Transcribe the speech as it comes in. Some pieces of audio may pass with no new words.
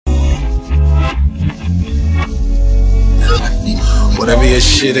Whatever your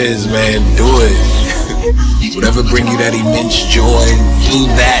shit is, man, do it. Whatever bring you that immense joy, do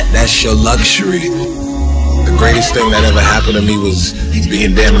that. That's your luxury. The greatest thing that ever happened to me was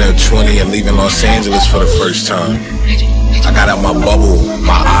being damn near 20 and leaving Los Angeles for the first time. I got out my bubble,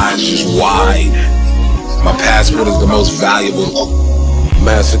 my eyes just wide. My passport is the most valuable.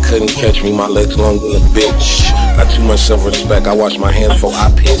 Massa couldn't catch me, my legs long than a bitch. Got too much self-respect, I wash my hands before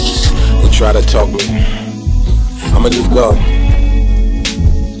I piss. They try to talk me, I'ma just go.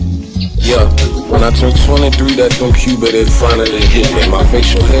 Yeah, when I turned 23, that's when Cuba did finally hit me. My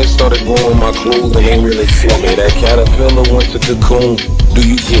facial hair started growing, my clothes and ain't really fit me. That caterpillar went to cocoon. Do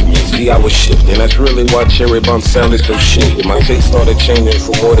you get me? See, I was shifting. That's really why Cherry Bomb sounded so shifty. My taste started changing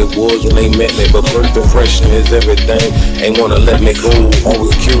from what it was when they met me. But first impression is everything. Ain't wanna let me go.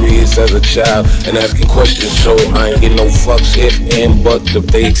 Always curious as a child and asking questions. So I ain't get no fucks if and buts if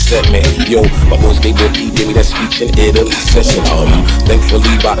they accept me. Yo, my boys gave me that speech in Italy session.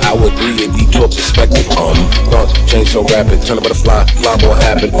 Thankfully by hour 3 it detour perspective. Thoughts change so rapid. Turn a butterfly, fly what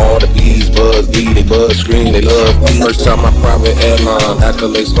happened. All the bees buzz, lead, they buzz, scream, they love. First time my private airline.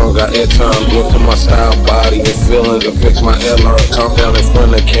 Accolades strong, got airtime. Go to my style, body, and feelings. I fix my airline. Calm down in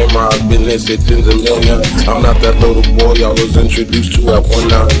front of the camera. I've been this at tens of millions. I'm not that little boy I was introduced to at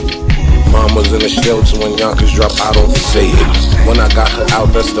 1-9. Mom was in the shelter when Yonkers dropped. I don't say it. When I got her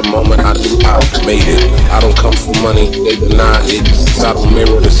out, that's the moment I knew I made it. I don't come for money, they deny it. I don't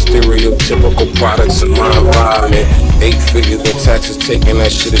mirror the stereotypical products of my environment. 8 figures in taxes, taking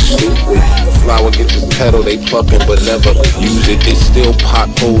that shit is stupid. The flower gets its petal, they plucking but never use it. It's still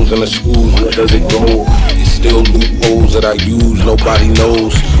potholes in the schools, where does it go? It's still loopholes that I use, nobody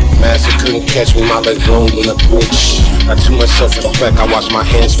knows. Massa couldn't catch me, my legs long than a bitch. Got too much self-respect, I wash my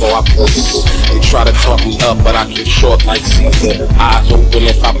hands before I push. They try to talk me up, but I keep short like Caesar. Eyes open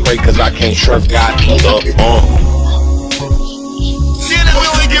if I pray, cause I can't trust God either. Seeing that we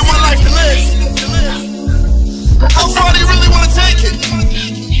only get one life to live, how far do you really want to take it?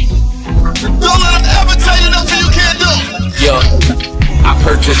 Don't let them ever tell you nothing you can't do. Yeah. I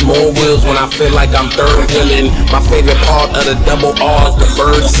purchase more wheels when I feel like I'm third wheeling. My favorite part of the double R's, the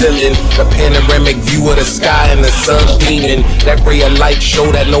bird ceiling. The panoramic view of the sky and the sun beaming. That ray of light show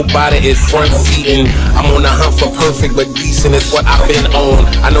that nobody is front seating. I'm on the hunt for perfect but decent is what I've been on.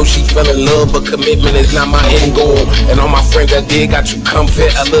 I know she fell in love but commitment is not my end goal. And all my friends that did got you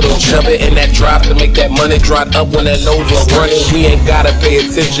comfort, a little chubby, and that drive to make that money dry up when that nose was running. We ain't gotta pay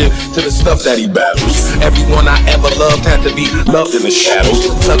attention to the stuff that he battles. Everyone I ever loved had to be loved in the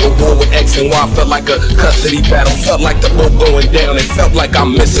shadows. Tug of war with X and Y felt like a custody battle. Felt like the boat going down, it felt like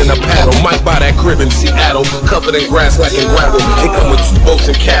I'm missing a paddle. Might buy that crib in Seattle, covered in grass like in gravel. It come with 2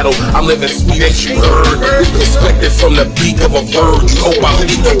 boats and cattle. I'm living sweet, ain't you heard? This perspective from the beak of a bird. You hope I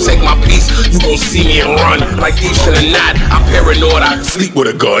leave, you take my piece, you gon' see me and run. Like these in the night, I'm paranoid, I sleep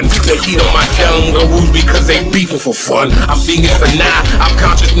with a gun. The heat on my kangaroos because they beefing for fun. I'm vegan for now, I'm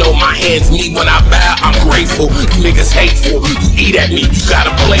conscious, know my hands meet when I bow. I'm grateful, you niggas hateful, you eat at me. You got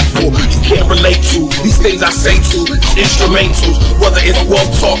a playful, you can't relate to these things I say to instrumentals. Whether it's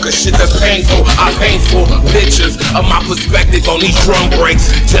wealth talk or shit that's painful, I'm painful pictures of my perspective on these drum breaks.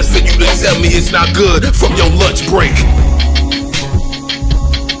 Just for you to tell me it's not good from your lunch break.